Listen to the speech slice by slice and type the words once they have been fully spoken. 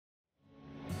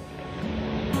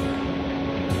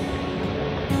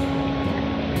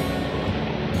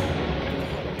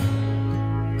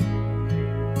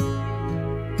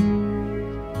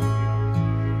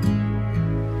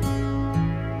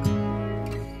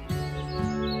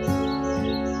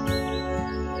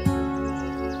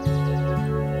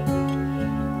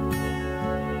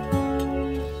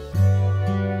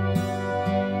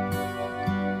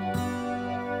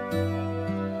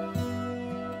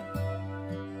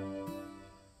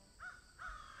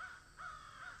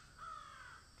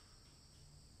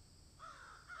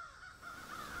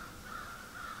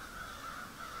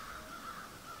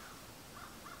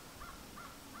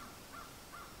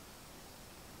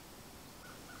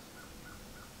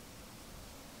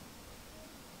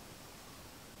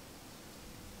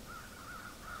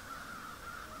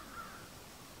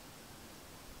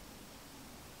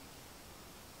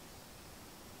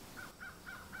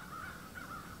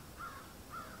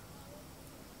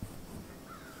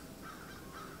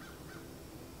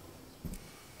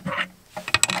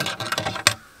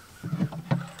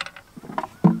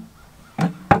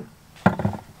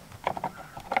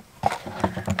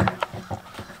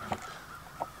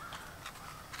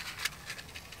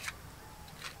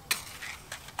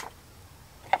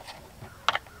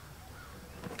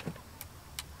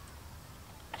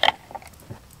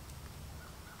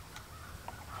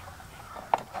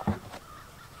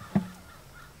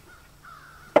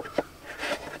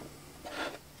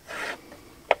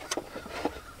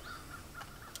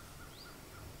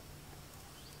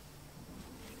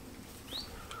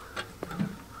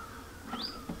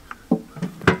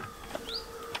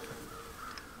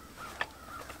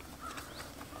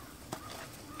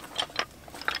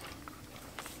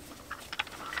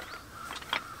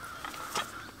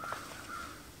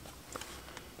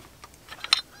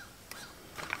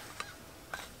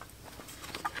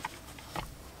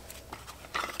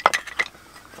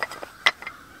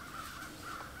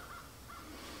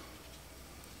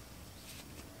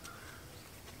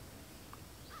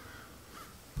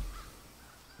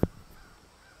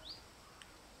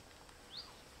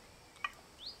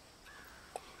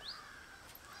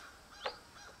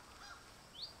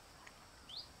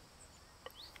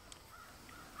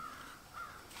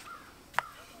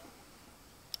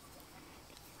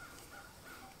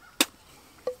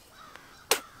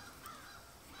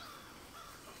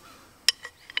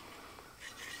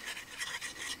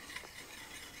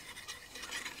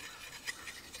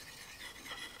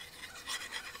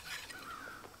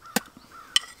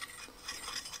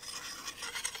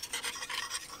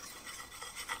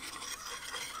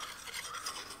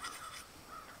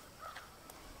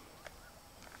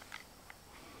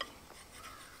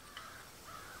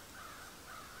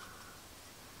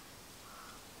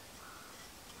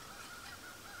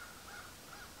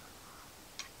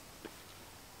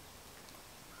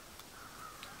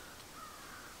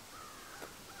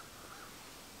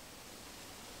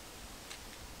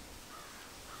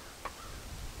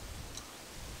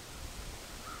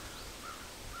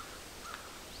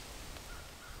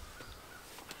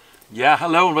Yeah,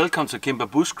 hello and welcome to PNW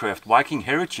Bushcraft Viking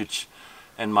Heritage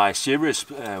and my series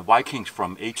Vikings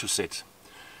from A to Z.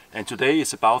 And today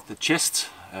is about the chest,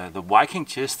 the Viking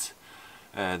chest,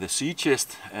 the sea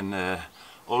chest, and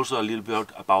also a little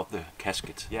bit about the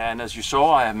casket. Yeah, and as you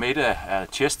saw, I have made a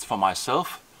chest for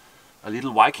myself, a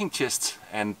little Viking chest,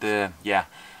 and yeah,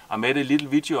 I made a little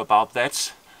video about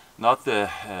that. Not the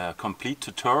complete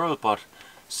tutorial, but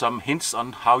some hints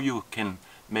on how you can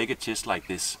make a chest like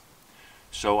this.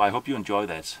 So I hope you enjoy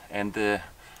that. And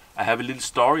I have a little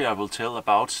story I will tell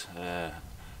about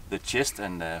the chest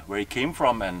and where it came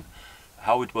from and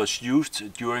how it was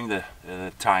used during the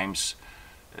times.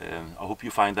 I hope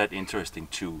you find that interesting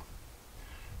too.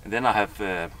 And then I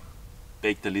have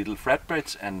baked a little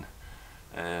flatbread and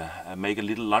I make a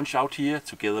little lunch out here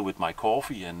together with my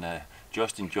coffee and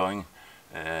just enjoying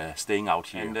staying out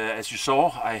here. And as you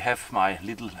saw, I have my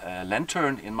little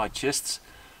lantern in my chest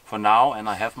for now, and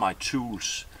I have my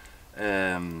tools.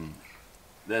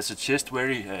 There's a chest,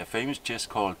 very famous chest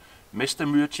called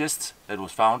Chests chest that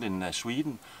was found in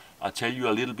Sweden. I'll tell you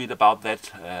a little bit about that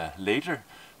later,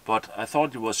 but I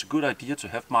thought it was a good idea to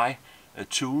have my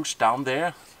tools down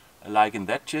there, like in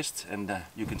that chest. And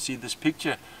you can see this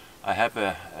picture. I have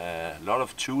a lot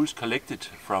of tools collected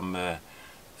from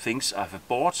things I've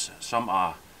bought. Some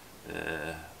are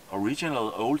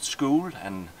original old school,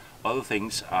 and other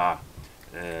things are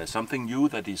something new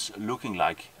that is looking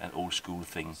like an old school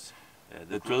thing.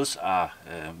 The drills are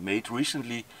made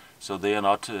recently, so they are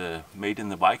not made in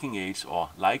the Viking Age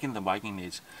or like in the Viking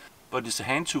Age, but it's a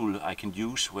hand tool I can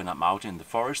use when I'm out in the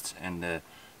forest and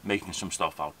making some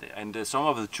stuff out there. And some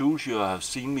of the tools you have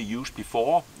seen me use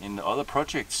before in other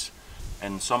projects,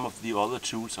 and some of the other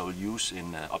tools I will use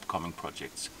in upcoming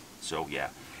projects. So yeah,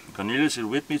 Cornelius is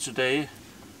with me today.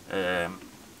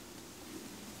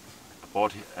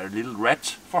 Bought a little rat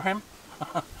for him.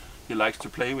 He likes to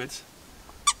play with.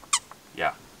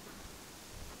 Yeah.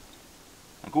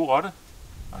 En god rotte.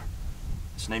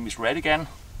 His name is Rat again.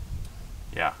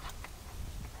 Yeah.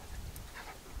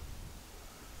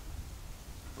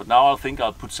 But now I think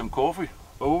I'll put some coffee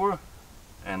over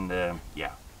and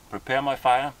yeah, prepare my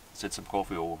fire, set some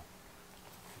coffee over.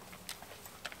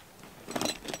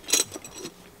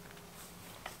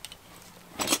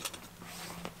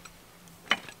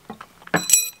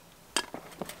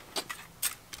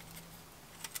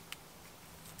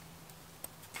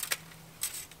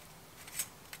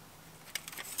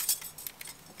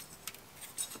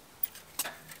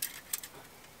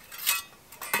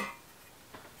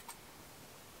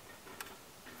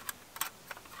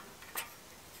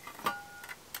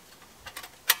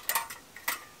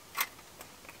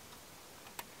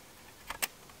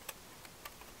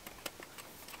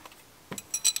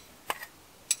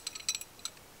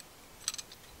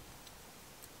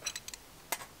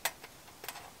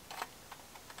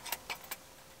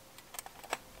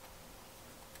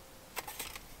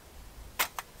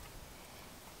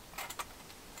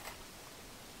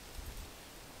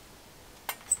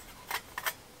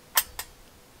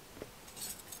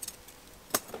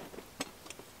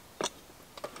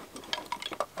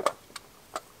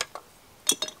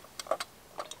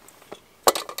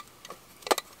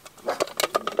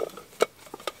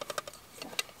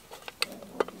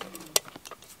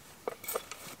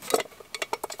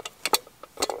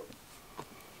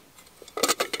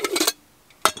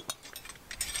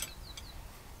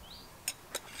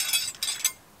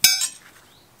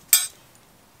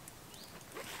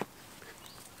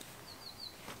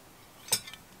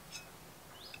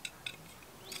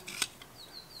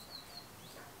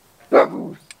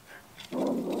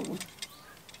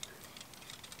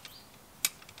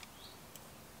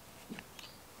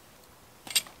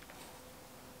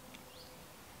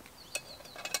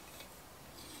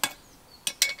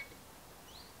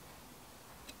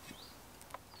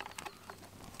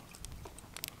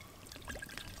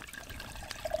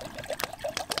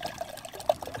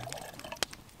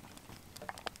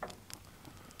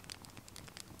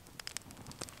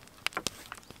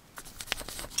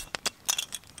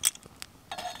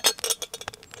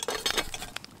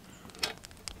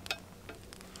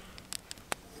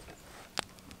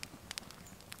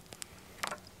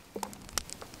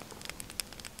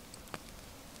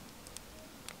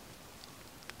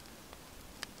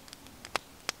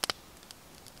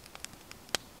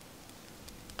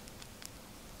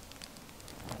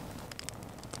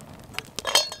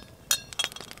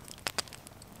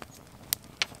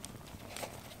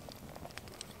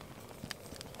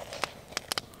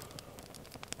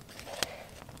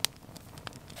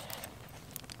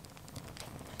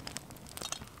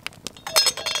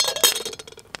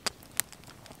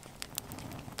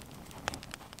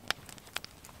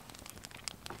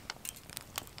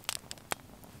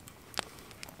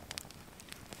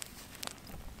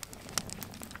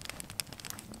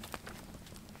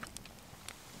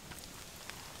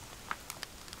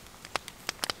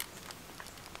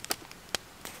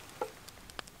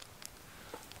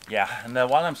 Yeah, and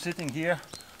while I'm sitting here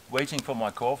waiting for my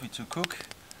coffee to cook,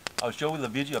 I'll show you the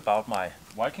video about my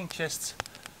Viking chests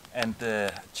and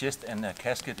the chest and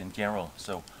casket in general.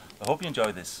 So I hope you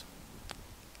enjoy this.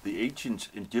 The ancient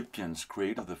Egyptians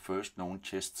created the first known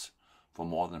chests for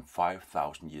more than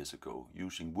 5,000 years ago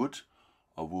using wood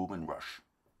or woven rush.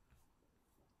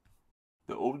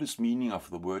 The oldest meaning of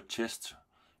the word chest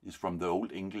is from the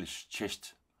Old English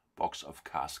chest, box of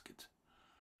casket.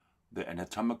 The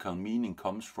anatomical meaning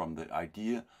comes from the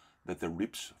idea that the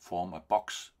ribs form a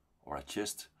box or a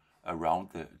chest around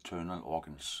the internal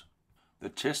organs. The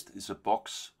chest is a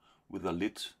box with a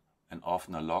lid and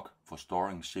often a lock for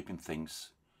storing shipping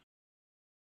things.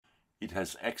 It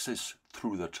has access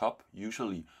through the top,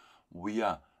 usually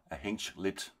via a hinge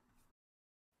lid.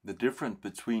 The difference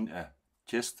between a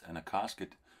chest and a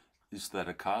casket is that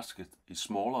a casket is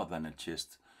smaller than a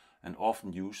chest and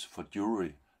often used for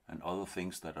jewelry and other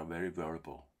things that are very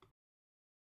valuable.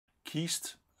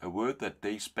 Kist, a word that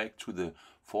dates back to the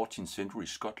 14th century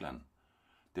Scotland,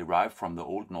 derived from the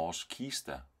Old Norse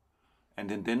kista, and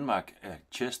in Denmark a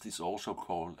chest is also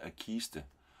called a kiste,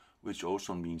 which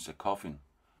also means a coffin,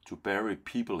 to bury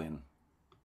people in.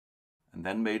 And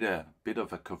then made a bit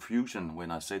of a confusion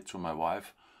when I said to my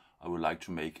wife I would like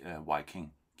to make a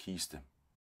Viking kiste.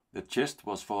 The chest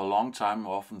was for a long time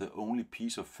often the only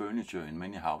piece of furniture in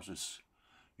many houses,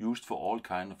 used for all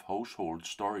kinds of household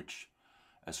storage,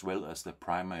 as well as the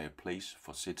primary place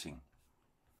for sitting.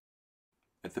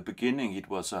 At the beginning it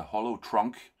was a hollow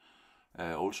trunk,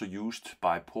 also used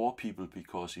by poor people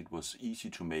because it was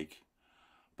easy to make.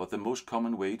 But the most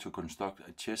common way to construct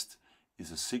a chest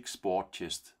is a 6-board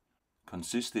chest,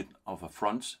 consisting of a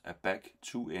front, a back,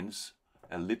 2 ends,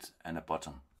 a lid and a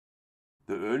bottom.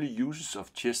 The early uses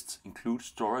of chests include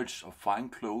storage of fine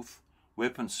clothes,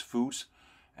 weapons, foods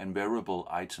and wearable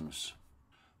items.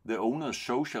 The owner's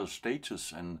social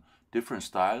status and different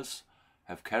styles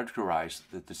have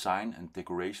characterized the design and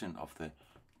decoration of the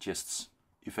chests.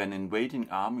 If an invading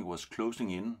army was closing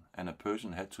in and a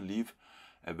person had to leave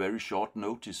a very short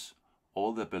notice,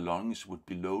 all their belongings would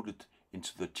be loaded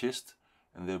into the chest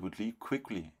and they would leave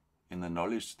quickly in the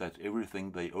knowledge that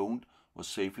everything they owned was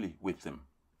safely with them.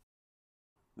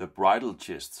 The bridal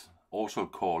chest, also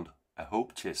called a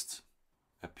hope chest,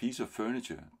 a piece of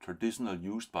furniture traditionally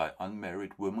used by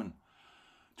unmarried women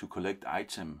to collect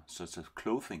items such as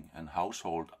clothing and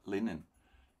household linen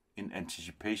in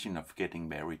anticipation of getting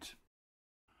married.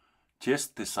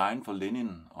 Chests designed for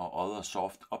linen or other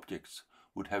soft objects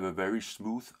would have a very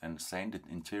smooth and sanded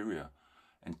interior,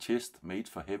 and chests made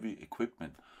for heavy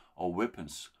equipment or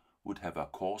weapons would have a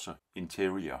coarser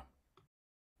interior.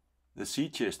 The sea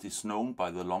chest is known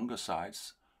by the longer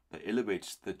sides that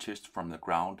elevates the chest from the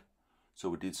ground,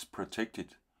 so it is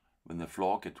protected when the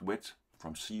floor gets wet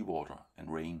from seawater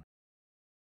and rain.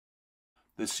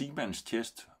 The seaman's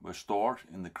chests were stored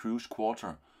in the crew's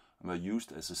quarter and were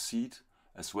used as a seat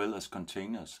as well as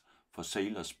containers for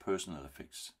sailors' personal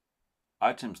effects.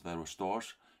 Items that were stored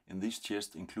in these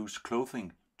chests include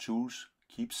clothing, tools,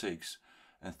 keepsakes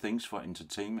and things for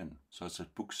entertainment such as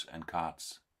books and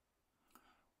cards.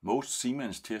 Most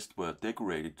seamen's chests were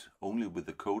decorated only with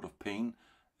the coat of paint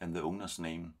and the owner's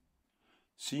name.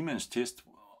 Seamen's chests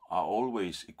are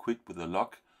always equipped with a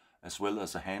lock as well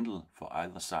as a handle for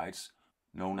either sides,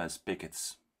 known as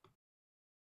beckets.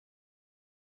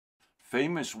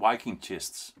 Famous Viking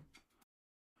chests.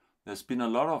 There's been a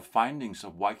lot of findings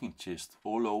of Viking chests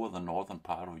all over the northern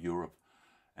part of Europe,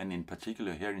 and in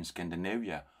particular here in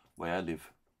Scandinavia, where I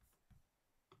live.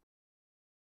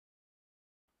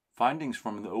 Findings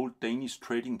from the old Danish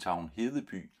trading town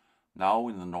Hedeby, now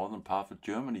in the northern part of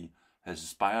Germany, has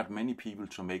inspired many people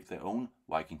to make their own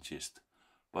Viking chest,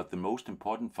 but the most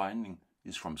important finding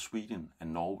is from Sweden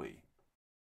and Norway.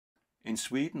 In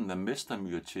Sweden, the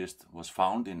Mestamyr chest was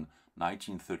found in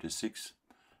 1936,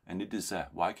 and it is a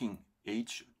Viking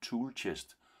Age tool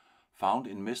chest found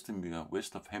in Mestamyr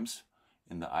west of Hems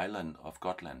in the island of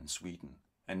Gotland, Sweden,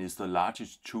 and is the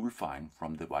largest tool find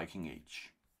from the Viking Age.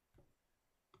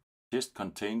 The chest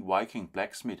contained Viking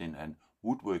blacksmithing and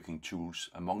woodworking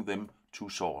tools, among them 2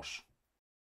 saws.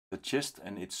 The chest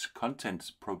and its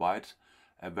contents provide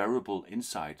a valuable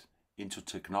insight into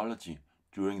technology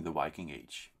during the Viking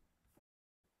Age.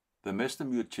 The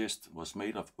Mestamyr chest was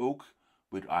made of oak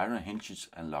with iron hinges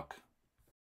and lock.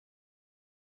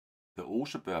 The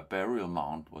Oseberg burial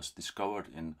mound was discovered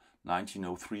in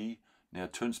 1903 near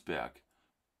Tønsberg,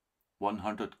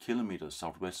 100 kilometers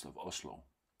southwest of Oslo.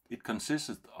 It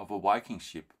consisted of a Viking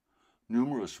ship,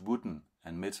 numerous wooden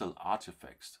and metal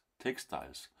artifacts,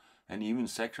 textiles, and even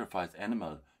sacrificed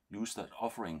animal used as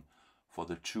offering for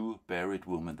the 2 buried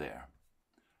women there.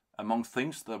 Among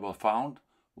things that were found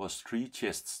was 3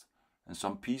 chests and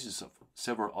some pieces of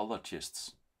several other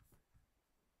chests.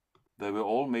 They were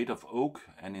all made of oak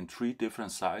and in 3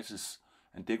 different sizes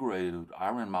and decorated with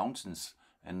iron mountains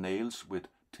and nails with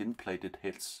tin-plated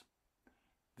heads.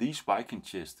 These Viking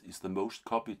chest is the most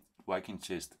copied Viking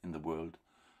chest in the world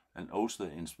and also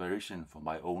the inspiration for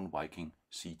my own Viking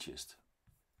Sea Chest.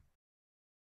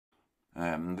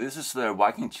 This is the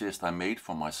Viking chest I made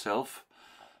for myself.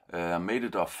 I made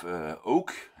it of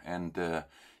oak, and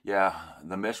yeah,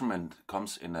 the measurement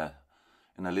comes in a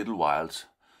little while.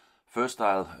 First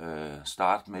I'll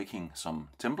start making some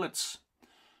templates.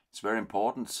 It's very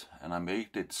important, and I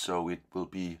made it so it will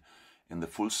be in the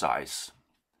full size.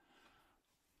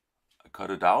 I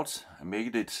cut it out, I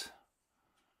made it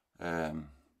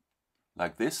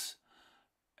like this,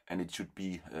 and it should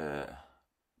be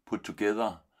put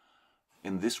together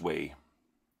in this way.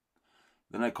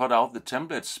 Then I cut out the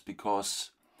templates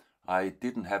because I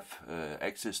didn't have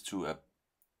access to a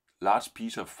large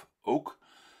piece of oak,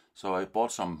 so I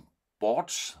bought some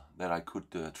boards that I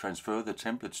could transfer the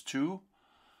templates to.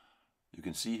 You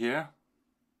can see here.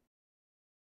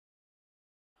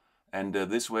 And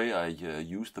this way I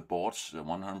used the boards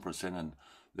 100%, and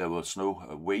there was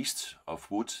no waste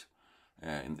of wood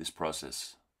in this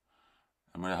process.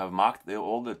 And when I have marked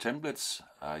all the templates,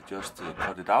 I just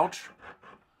cut it out.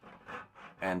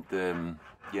 And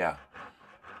yeah,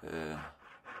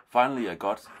 finally I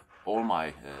got all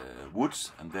my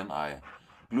woods, and then I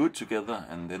glue it together,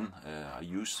 and then I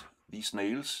use these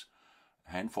nails,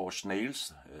 hand-forged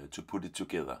nails, to put it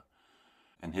together.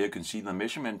 And here you can see the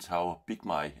measurement, how big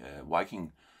my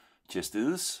Viking chest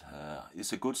is.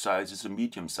 It's a good size, it's a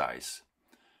medium size.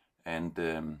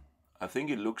 And I think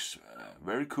it looks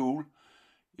very cool.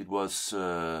 It was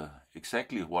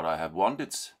exactly what I have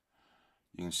wanted.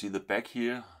 You can see the back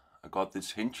here. I got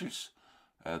these hinges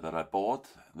that I bought.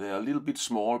 They are a little bit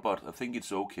small, but I think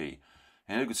it's okay.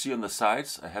 And you can see on the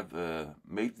sides I have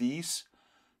made these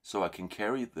so I can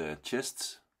carry the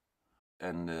chests,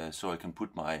 and so I can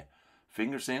put my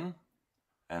fingers in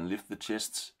and lift the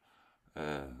chests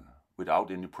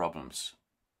without any problems.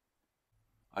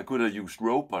 I could have used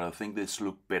rope, but I think this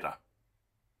looked better.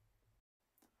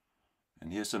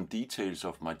 And here's some details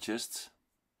of my chest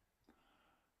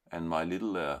and my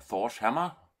little Thor's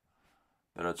hammer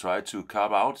that I tried to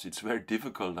carve out. It's very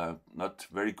difficult. I'm not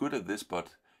very good at this,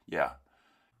 but yeah,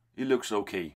 it looks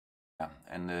okay.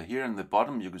 And here in the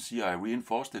bottom you can see I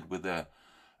reinforced it with a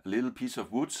little piece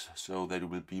of wood so that it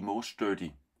will be more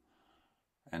sturdy.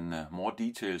 And more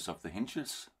details of the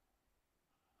hinges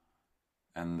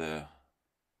and the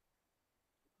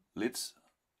lids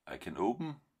I can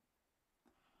open.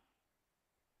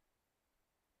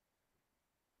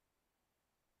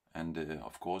 And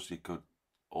of course it could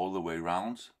all the way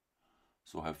around,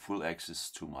 so I have full access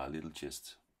to my little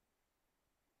chest.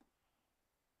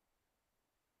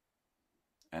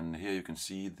 And here you can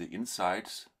see the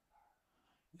insides.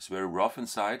 It's very rough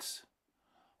inside.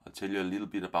 I'll tell you a little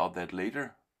bit about that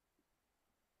later.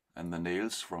 And the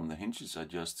nails from the hinges I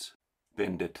just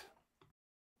bended.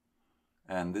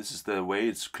 And this is the way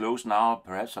it's closed now.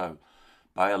 Perhaps I'll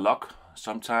buy a lock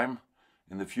sometime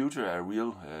in the future, a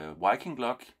real Viking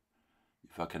lock,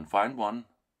 if I can find one.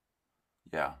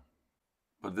 Yeah.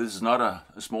 But this is not a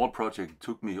small project. It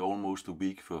took me almost a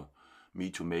week for me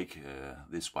to make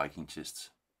this Viking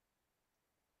chest.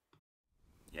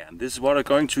 Yeah, and this is what I'm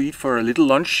going to eat for a little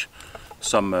lunch.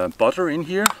 Some butter in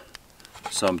here,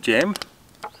 some jam,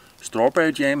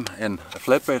 strawberry jam, and a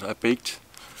flatbread I baked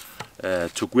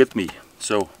took with me.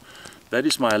 So that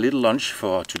is my little lunch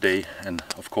for today, and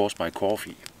of course my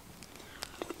coffee.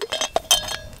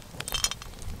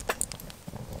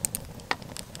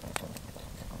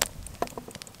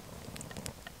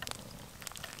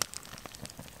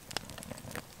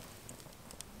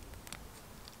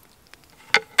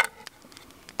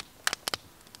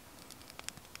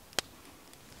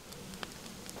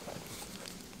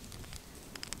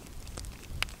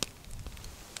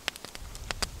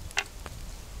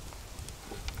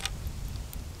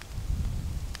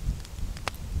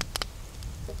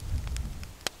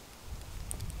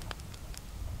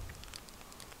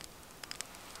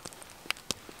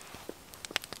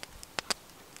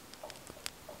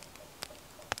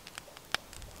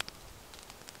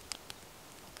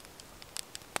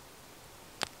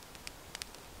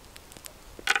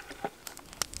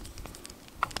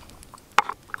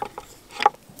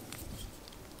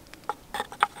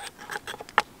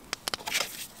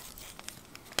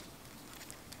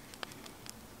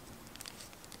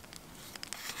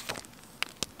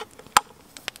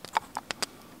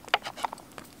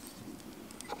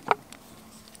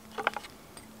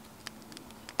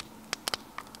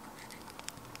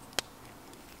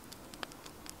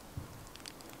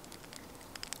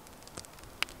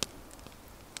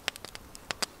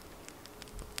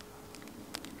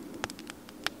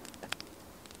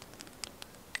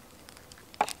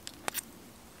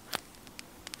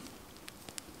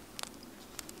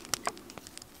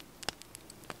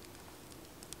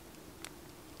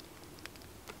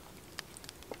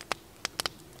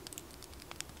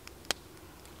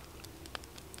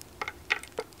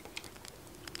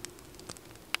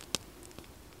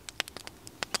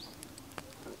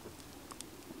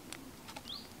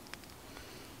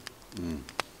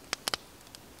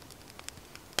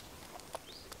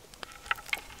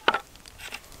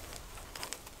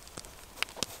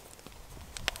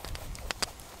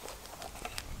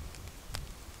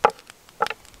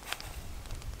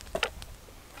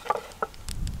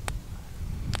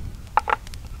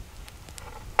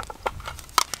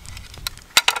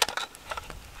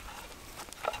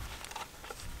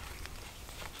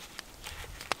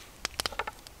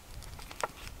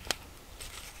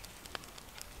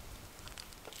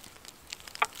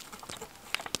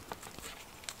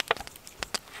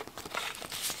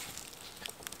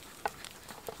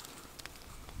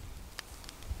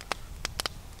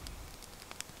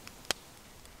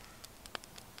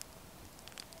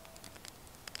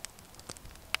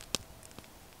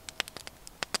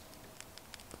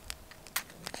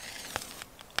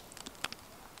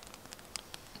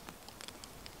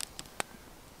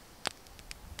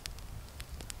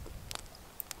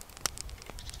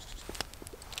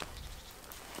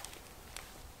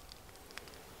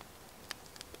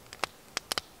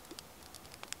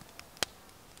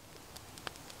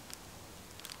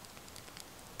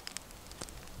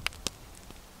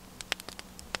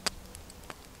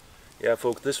 Yeah,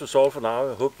 folks, this was all for now.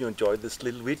 I hope you enjoyed this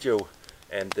little video,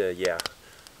 and yeah,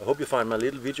 I hope you find my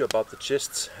little video about the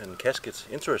chests and caskets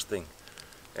interesting.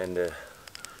 And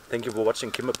thank you for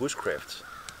watching Cimbrer Bushcraft.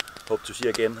 Hope to see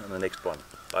you again on the next one.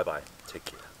 Bye bye. Take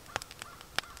care.